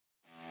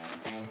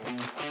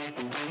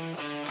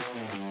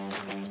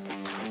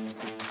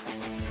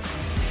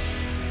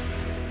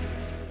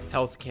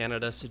Health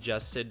Canada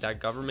suggested that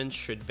governments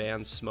should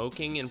ban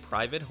smoking in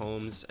private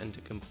homes and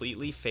to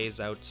completely phase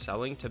out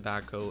selling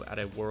tobacco at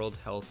a World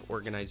Health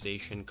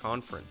Organization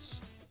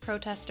conference.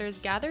 Protesters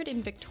gathered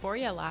in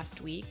Victoria last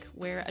week,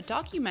 where a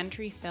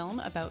documentary film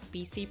about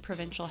BC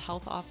Provincial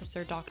Health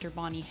Officer Dr.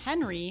 Bonnie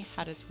Henry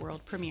had its world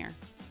premiere.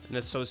 An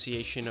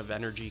association of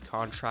energy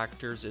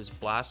contractors is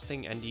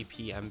blasting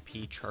NDP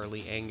MP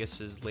Charlie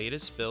Angus's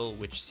latest bill,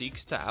 which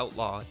seeks to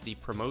outlaw the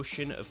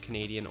promotion of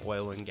Canadian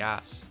oil and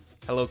gas.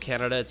 Hello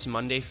Canada, it's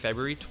Monday,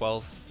 February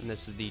 12th, and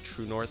this is the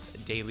True North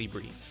Daily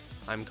Brief.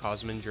 I'm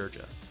Cosmin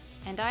Georgia.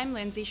 And I'm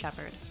Lindsay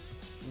Shepherd.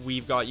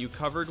 We've got you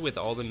covered with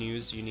all the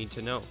news you need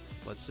to know.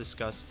 Let's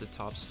discuss the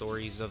top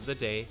stories of the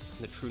day,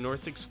 the True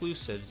North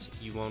exclusives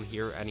you won't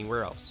hear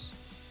anywhere else.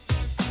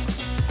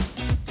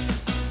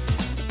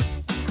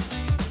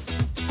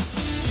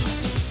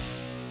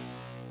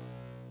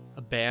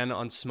 A ban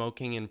on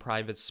smoking in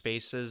private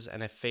spaces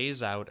and a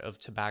phase-out of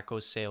tobacco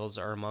sales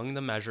are among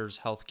the measures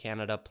Health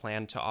Canada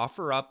planned to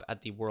offer up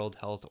at the World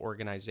Health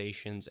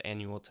Organization's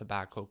annual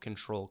Tobacco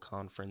Control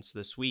Conference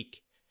this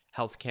week.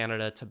 Health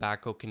Canada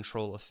tobacco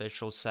control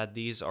officials said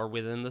these are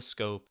within the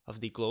scope of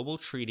the global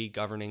treaty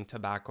governing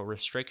tobacco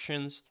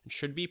restrictions and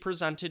should be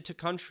presented to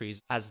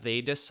countries as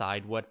they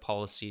decide what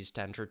policies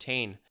to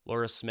entertain.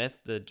 Laura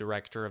Smith, the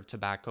Director of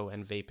Tobacco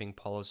and Vaping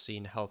Policy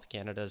in Health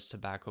Canada's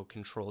Tobacco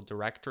Control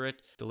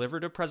Directorate,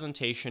 delivered a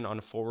presentation on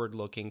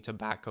forward-looking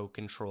tobacco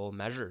control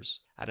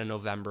measures at a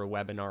November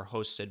webinar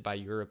hosted by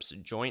Europe's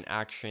Joint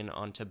Action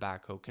on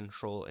Tobacco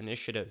Control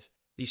Initiative.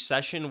 The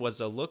session was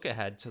a look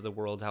ahead to the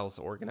World Health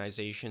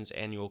Organization's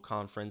annual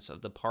conference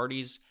of the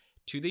parties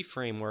to the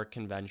Framework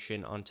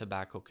Convention on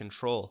Tobacco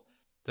Control.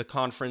 The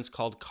conference,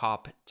 called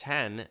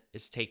COP10,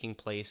 is taking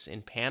place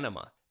in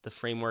Panama. The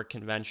Framework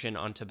Convention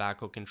on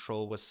Tobacco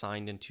Control was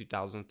signed in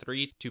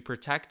 2003 to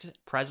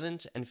protect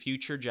present and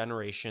future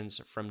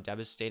generations from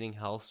devastating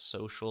health,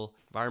 social,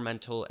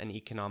 environmental, and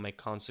economic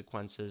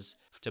consequences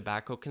of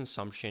tobacco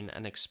consumption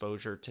and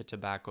exposure to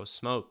tobacco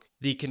smoke.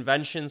 The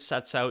convention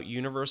sets out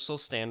universal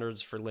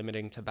standards for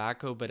limiting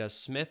tobacco, but as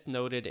Smith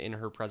noted in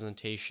her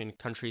presentation,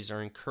 countries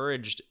are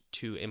encouraged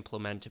to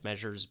implement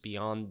measures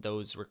beyond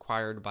those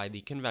required by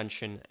the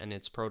convention and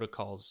its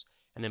protocols,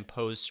 and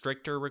impose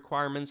stricter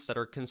requirements that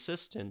are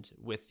consistent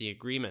with the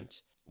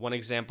agreement. One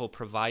example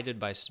provided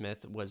by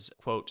Smith was,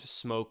 quote,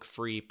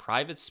 smoke-free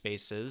private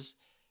spaces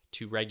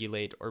to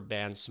regulate or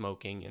ban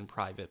smoking in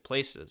private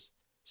places.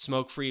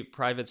 Smoke-free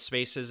private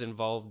spaces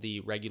involve the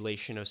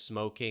regulation of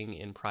smoking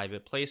in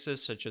private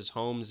places such as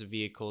homes,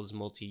 vehicles,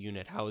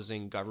 multi-unit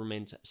housing,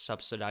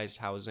 government-subsidized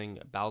housing,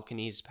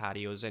 balconies,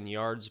 patios, and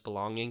yards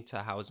belonging to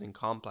housing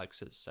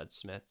complexes, said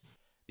Smith.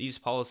 These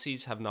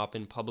policies have not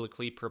been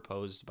publicly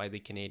proposed by the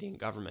Canadian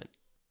government.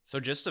 So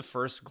just a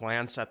first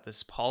glance at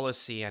this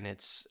policy, and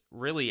it's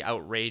really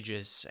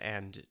outrageous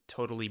and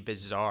totally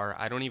bizarre.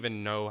 I don't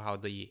even know how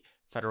the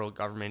federal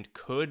government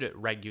could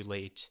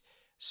regulate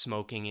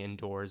smoking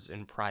indoors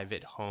in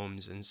private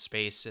homes and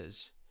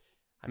spaces.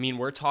 I mean,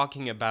 we're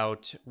talking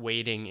about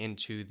wading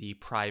into the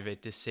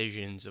private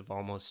decisions of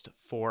almost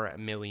 4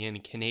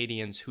 million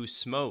Canadians who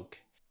smoke.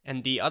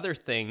 And the other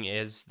thing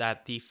is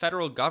that the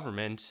federal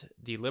government,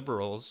 the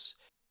Liberals,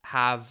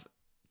 have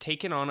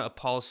taken on a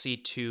policy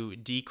to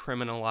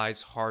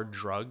decriminalize hard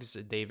drugs.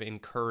 They've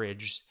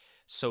encouraged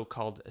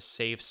so-called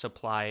safe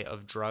supply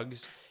of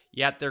drugs,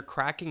 yet they're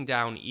cracking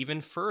down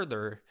even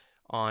further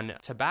on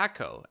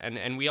tobacco.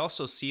 And we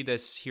also see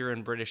this here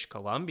in British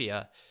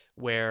Columbia,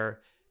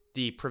 where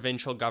the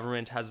provincial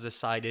government has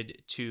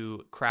decided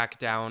to crack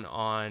down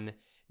on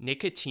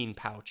nicotine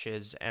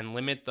pouches and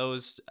limit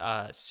those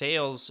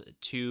sales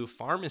to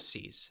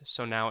pharmacies.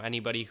 So now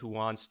anybody who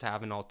wants to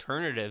have an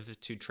alternative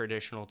to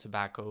traditional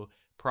tobacco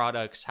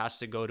products has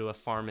to go to a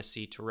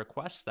pharmacy to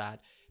request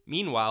that.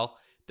 Meanwhile,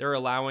 they're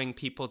allowing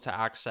people to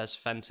access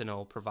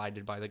fentanyl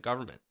provided by the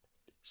government.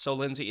 So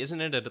Lindsay,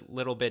 isn't it a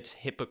little bit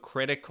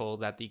hypocritical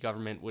that the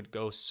government would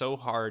go so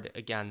hard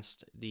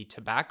against the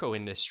tobacco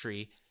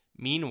industry,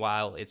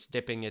 meanwhile it's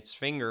dipping its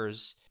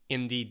fingers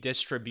in the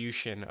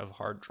distribution of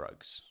hard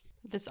drugs?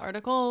 This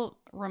article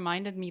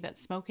reminded me that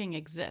smoking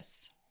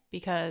exists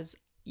because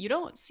you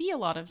don't see a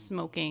lot of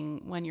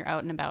smoking when you're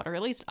out and about, or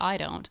at least I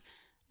don't.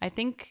 I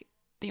think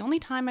the only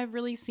time I've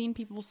really seen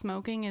people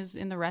smoking is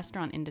in the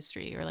restaurant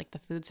industry or like the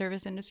food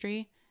service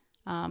industry.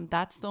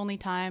 That's the only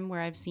time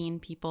where I've seen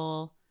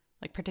people,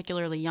 like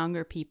particularly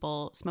younger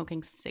people,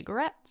 smoking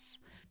cigarettes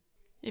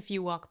if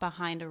you walk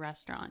behind a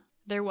restaurant.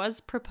 There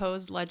was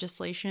proposed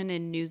legislation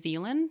in New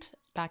Zealand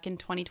back in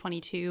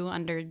 2022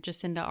 under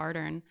Jacinda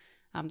Ardern,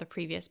 the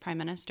previous prime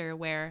minister,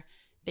 where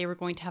they were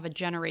going to have a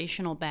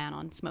generational ban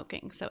on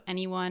smoking. So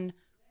anyone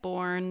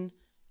born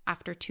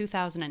after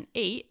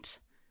 2008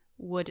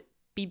 would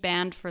be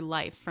banned for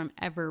life from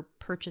ever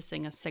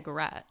purchasing a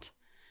cigarette.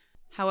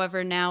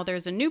 However, now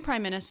there's a new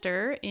prime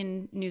minister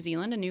in New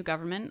Zealand, a new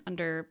government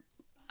under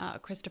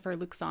Christopher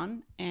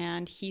Luxon,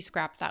 and he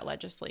scrapped that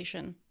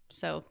legislation.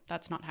 So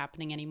that's not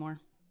happening anymore.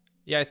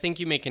 Yeah, I think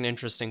you make an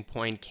interesting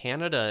point.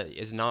 Canada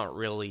is not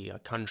really a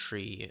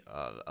country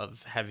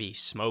of heavy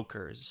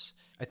smokers.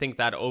 I think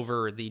that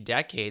over the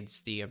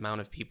decades, the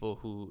amount of people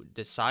who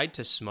decide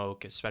to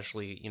smoke,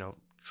 especially,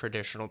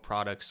 traditional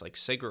products like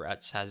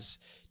cigarettes, has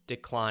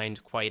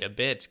declined quite a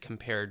bit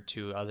compared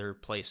to other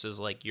places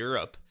like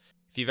Europe.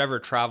 If you've ever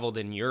traveled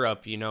in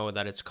Europe, you know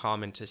that it's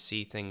common to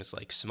see things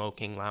like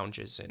smoking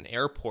lounges in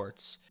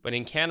airports. But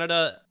in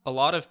Canada, a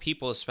lot of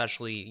people,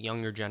 especially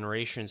younger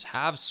generations,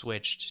 have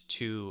switched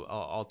to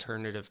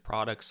alternative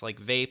products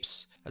like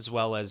vapes, as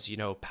well as,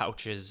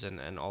 pouches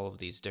and all of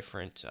these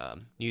different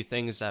new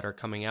things that are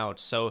coming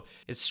out. So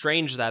it's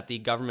strange that the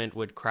government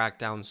would crack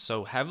down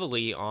so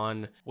heavily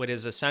on what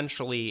is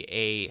essentially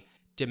a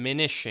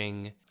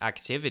diminishing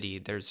activity.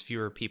 There's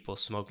fewer people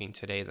smoking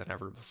today than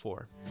ever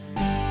before.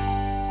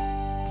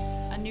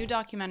 A new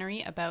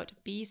documentary about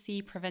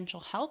BC Provincial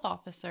Health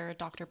Officer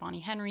Dr.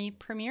 Bonnie Henry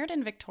premiered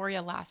in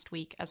Victoria last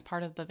week as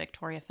part of the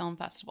Victoria Film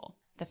Festival.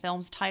 The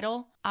film's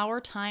title, Our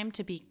Time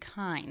to Be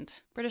Kind.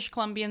 British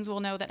Columbians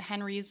will know that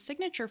Henry's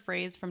signature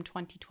phrase from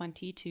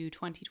 2020 to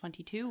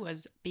 2022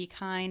 was be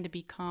kind,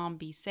 be calm,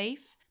 be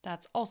safe.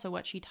 That's also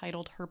what she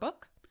titled her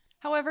book.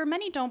 However,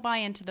 many don't buy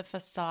into the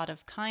facade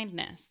of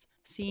kindness,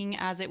 seeing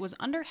as it was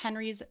under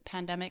Henry's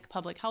pandemic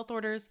public health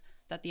orders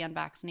that the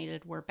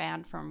unvaccinated were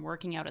banned from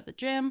working out at the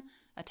gym,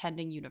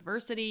 attending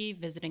university,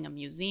 visiting a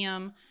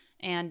museum,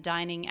 and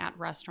dining at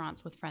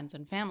restaurants with friends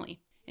and family.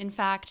 In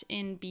fact,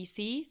 in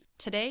BC,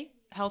 today,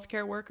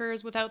 healthcare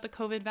workers without the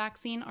COVID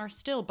vaccine are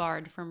still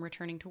barred from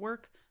returning to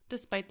work,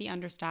 despite the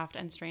understaffed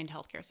and strained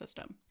healthcare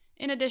system.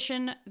 In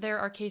addition, there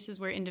are cases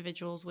where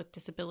individuals with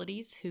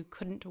disabilities who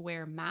couldn't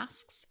wear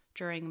masks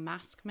during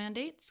mask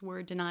mandates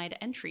were denied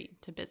entry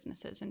to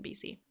businesses in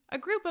BC. A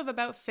group of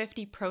about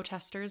 50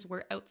 protesters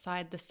were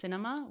outside the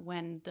cinema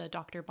when the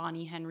Dr.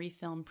 Bonnie Henry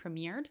film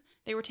premiered.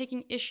 They were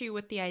taking issue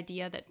with the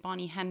idea that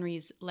Bonnie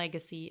Henry's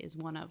legacy is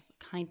one of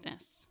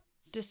kindness.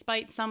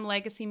 Despite some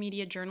legacy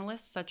media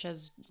journalists, such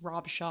as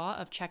Rob Shaw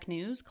of Czech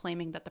News,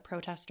 claiming that the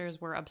protesters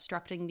were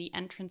obstructing the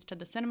entrance to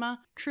the cinema,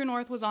 True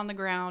North was on the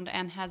ground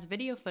and has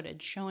video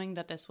footage showing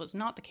that this was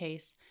not the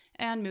case,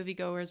 and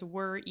moviegoers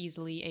were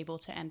easily able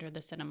to enter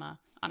the cinema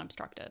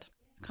unobstructed.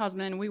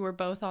 Cosmin, we were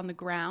both on the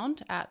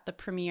ground at the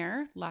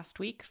premiere last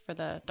week for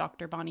the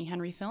Dr. Bonnie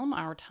Henry film,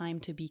 Our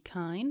Time to Be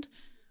Kind.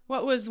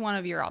 What was one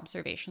of your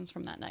observations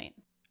from that night?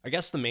 I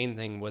guess the main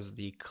thing was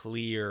the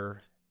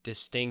clear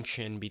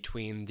distinction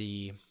between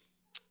the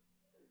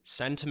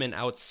sentiment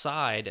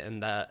outside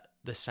and the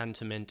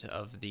sentiment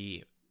of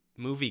the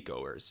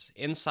moviegoers.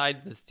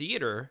 Inside the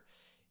theater,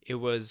 it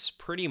was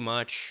pretty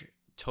much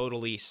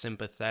totally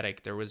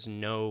sympathetic. There was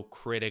no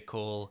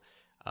critical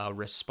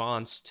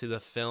response to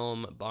the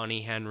film.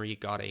 Bonnie Henry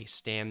got a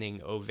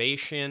standing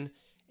ovation,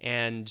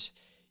 and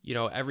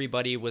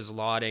everybody was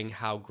lauding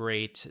how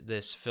great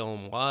this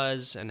film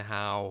was and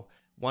how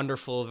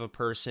wonderful of a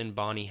person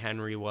Bonnie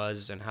Henry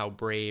was and how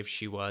brave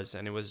she was.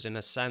 And it was, in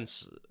a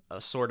sense, a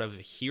sort of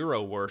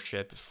hero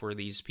worship for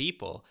these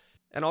people.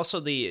 And also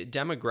the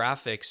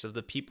demographics of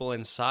the people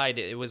inside,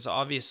 it was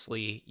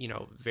obviously,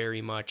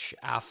 very much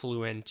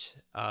affluent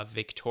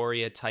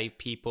Victoria type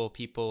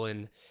people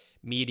in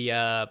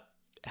media,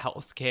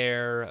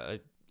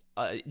 healthcare,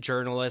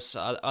 journalists,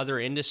 other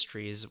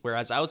industries.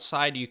 Whereas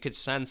outside you could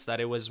sense that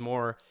it was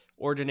more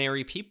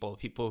ordinary people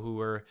who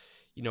were,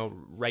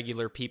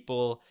 regular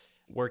people,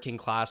 working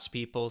class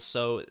people.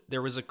 So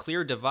there was a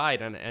clear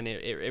divide, and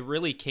it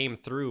really came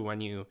through when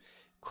you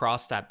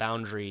crossed that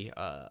boundary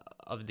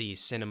of the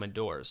cinema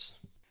doors.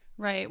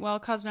 Right.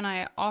 Well, Cosmin and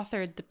I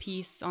authored the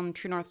piece on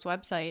True North's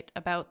website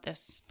about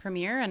this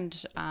premiere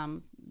and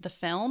the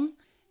film.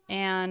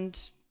 And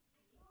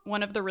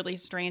one of the really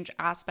strange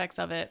aspects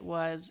of it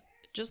was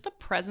just the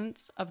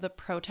presence of the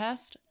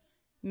protest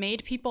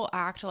made people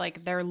act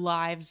like their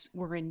lives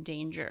were in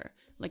danger.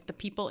 Like the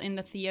people in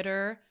the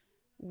theater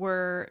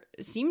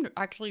seemed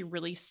actually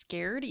really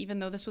scared, even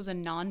though this was a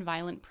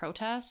non-violent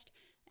protest.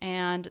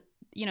 And,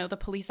 the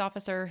police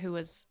officer who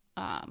was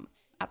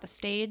at the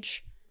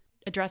stage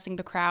addressing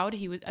the crowd,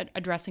 he was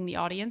addressing the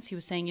audience. He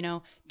was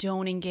saying,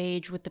 don't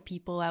engage with the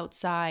people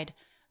outside.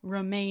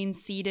 Remain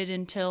seated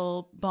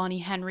until Bonnie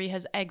Henry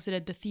has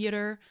exited the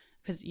theater.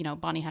 Because,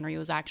 Bonnie Henry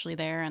was actually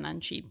there, and then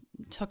she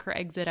took her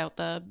exit out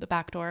the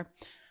back door.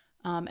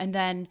 And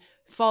then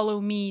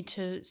follow me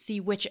to see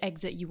which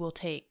exit you will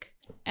take.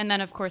 And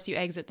then, of course, you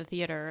exit the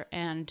theater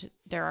and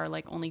there are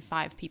only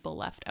 5 people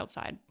left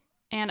outside.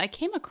 And I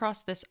came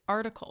across this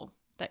article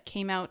that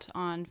came out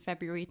on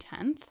February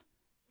 10th.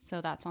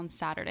 So that's on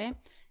Saturday.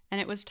 And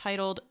it was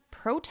titled,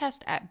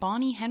 Protest at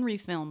Bonnie Henry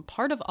Film,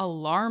 Part of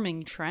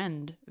Alarming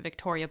Trend,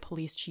 Victoria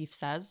Police Chief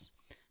Says.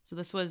 So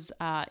this was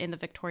in the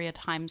Victoria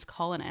Times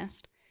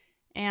Colonist.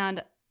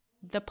 And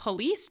the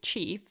police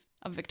chief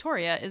of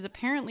Victoria is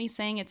apparently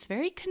saying it's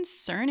very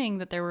concerning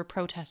that there were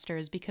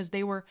protesters because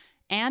they were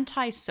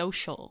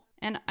antisocial.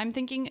 And I'm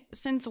thinking,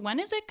 since when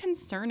is it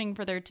concerning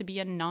for there to be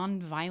a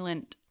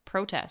non-violent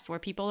protests where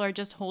people are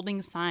just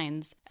holding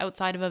signs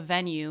outside of a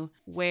venue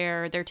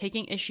where they're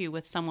taking issue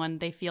with someone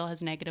they feel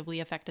has negatively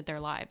affected their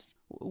lives.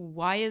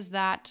 Why is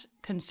that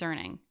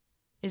concerning?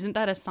 Isn't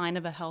that a sign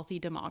of a healthy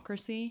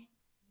democracy?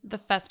 The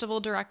festival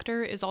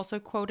director is also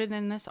quoted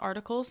in this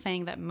article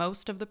saying that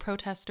most of the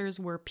protesters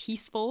were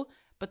peaceful,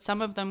 but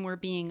some of them were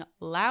being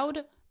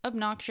loud,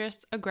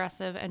 obnoxious,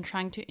 aggressive, and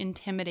trying to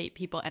intimidate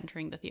people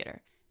entering the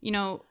theater. You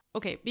know,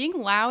 okay, being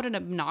loud and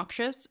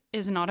obnoxious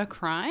is not a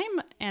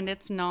crime, and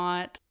it's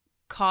not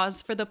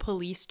cause for the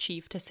police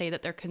chief to say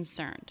that they're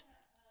concerned.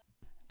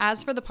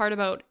 As for the part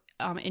about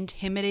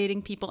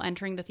intimidating people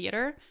entering the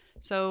theater,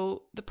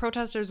 so the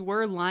protesters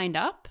were lined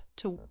up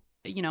to,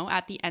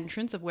 at the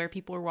entrance of where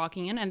people were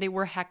walking in, and they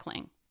were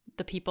heckling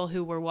the people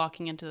who were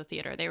walking into the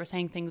theater. They were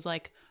saying things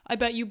like, "I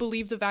bet you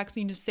believe the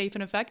vaccine is safe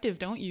and effective,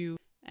 don't you?"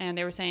 And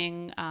they were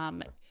saying,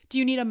 "Do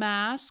you need a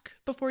mask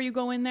before you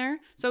go in there?"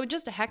 So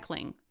just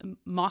heckling,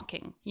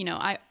 mocking.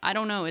 I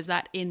don't know. Is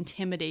that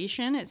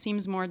intimidation? It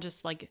seems more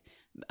just like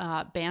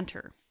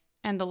banter.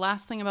 And the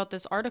last thing about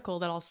this article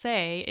that I'll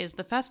say is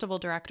the festival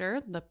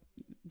director, the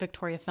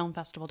Victoria Film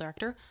Festival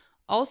director,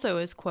 also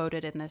is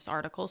quoted in this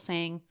article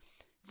saying,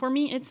 "For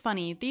me, it's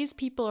funny. These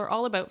people are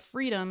all about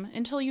freedom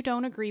until you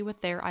don't agree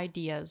with their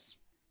ideas."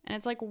 And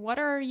it's like, what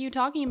are you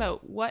talking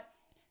about?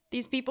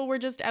 These people were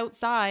just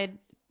outside.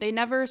 They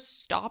never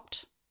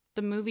stopped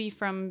the movie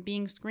from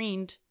being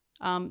screened.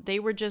 They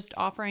were just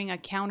offering a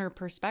counter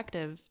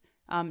perspective.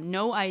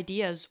 No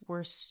ideas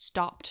were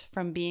stopped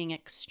from being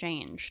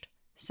exchanged.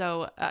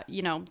 So,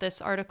 this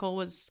article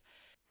was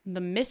the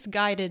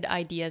misguided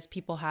ideas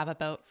people have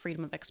about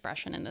freedom of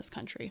expression in this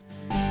country.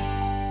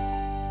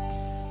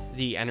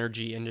 The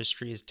energy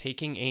industry is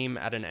taking aim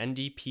at an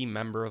NDP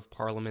member of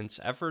Parliament's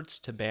efforts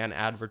to ban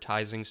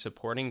advertising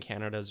supporting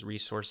Canada's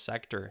resource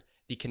sector.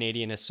 The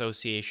Canadian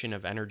Association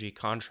of Energy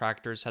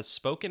Contractors has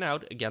spoken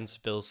out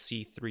against Bill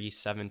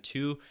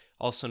C-372,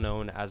 also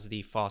known as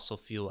the Fossil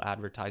Fuel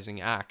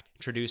Advertising Act.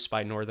 Introduced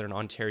by Northern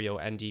Ontario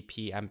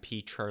NDP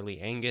MP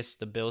Charlie Angus,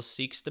 the bill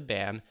seeks to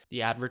ban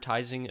the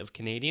advertising of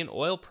Canadian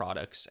oil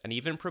products and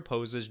even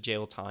proposes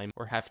jail time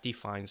or hefty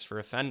fines for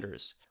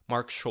offenders.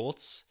 Mark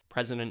Schultz,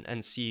 President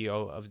and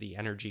CEO of the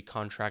Energy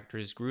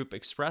Contractors Group,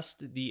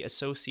 expressed the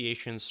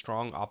association's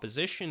strong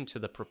opposition to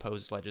the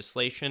proposed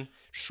legislation.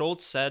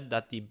 Schultz said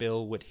that the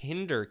bill would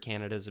hinder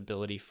Canada's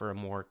ability for a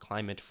more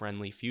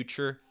climate-friendly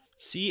future.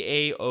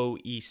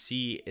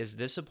 CAOEC is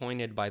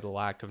disappointed by the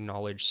lack of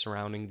knowledge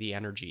surrounding the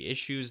energy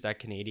issues that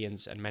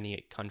Canadians and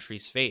many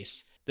countries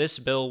face. This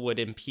bill would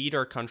impede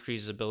our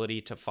country's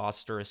ability to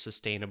foster a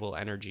sustainable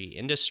energy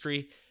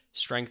industry,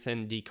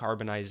 strengthen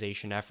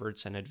decarbonization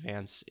efforts, and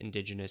advance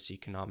Indigenous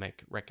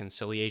economic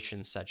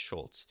reconciliation, said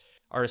Schultz.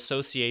 Our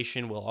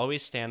association will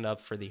always stand up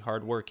for the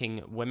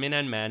hardworking women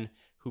and men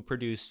who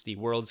produce the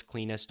world's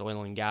cleanest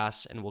oil and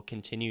gas, and will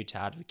continue to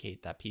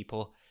advocate that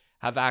people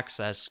have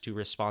access to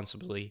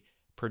responsibly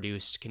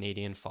produced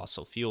Canadian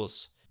fossil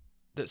fuels.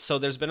 So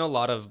there's been a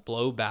lot of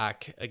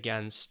blowback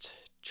against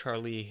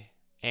Charlie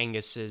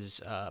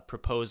Angus's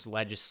proposed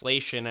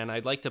legislation, and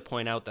I'd like to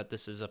point out that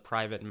this is a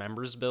private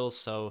member's bill,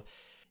 so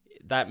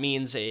that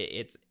means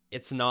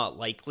it's not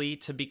likely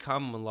to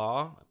become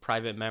law.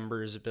 Private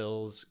members'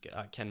 bills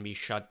can be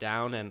shut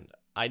down, and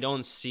I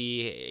don't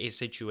see a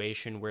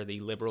situation where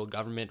the Liberal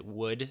government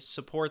would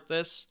support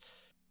this.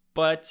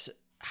 But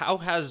how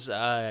has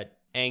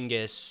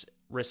Angus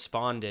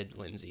responded,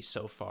 Lindsay,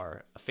 so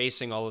far,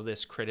 facing all of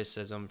this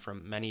criticism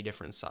from many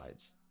different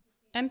sides?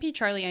 MP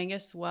Charlie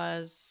Angus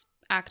was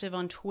active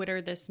on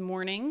Twitter this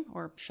morning,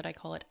 or should I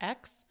call it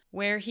X,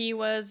 where he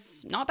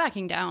was not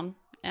backing down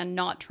and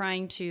not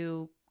trying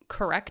to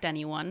correct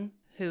anyone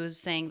who's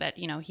saying that,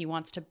 he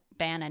wants to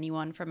ban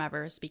anyone from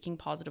ever speaking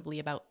positively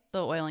about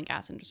the oil and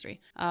gas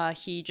industry.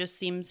 He just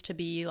seems to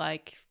be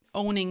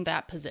owning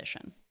that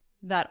position,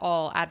 that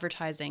all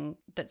advertising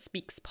that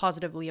speaks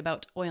positively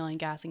about oil and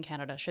gas in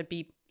Canada should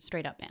be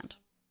straight up banned.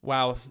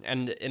 Wow.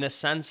 And in a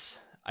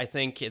sense, I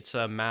think it's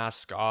a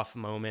mask off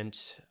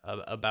moment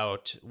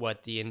about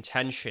what the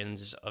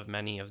intentions of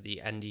many of the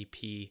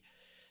NDP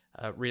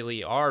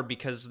really are,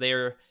 because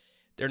they're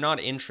not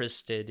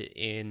interested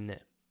in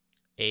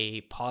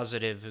a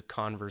positive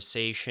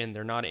conversation.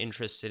 They're not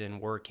interested in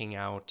working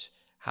out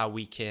how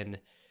we can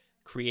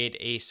create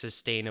a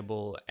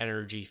sustainable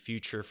energy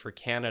future for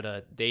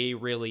Canada. They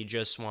really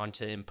just want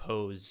to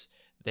impose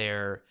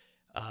their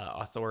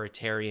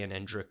authoritarian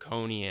and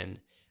draconian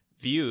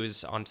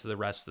views onto the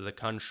rest of the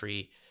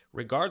country,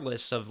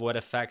 regardless of what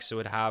effects it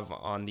would have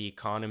on the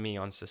economy,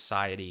 on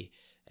society,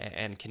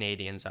 and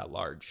Canadians at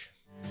large.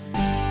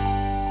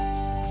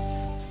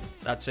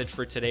 That's it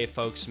for today,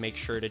 folks. Make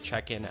sure to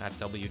check in at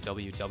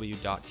www.tnc.news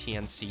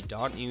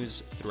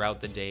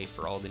throughout the day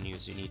for all the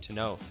news you need to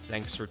know.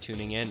 Thanks for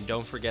tuning in.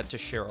 Don't forget to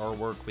share our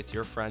work with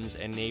your friends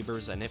and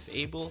neighbors, and if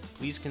able,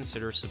 please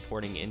consider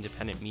supporting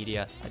independent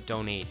media at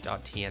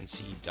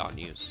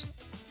donate.tnc.news.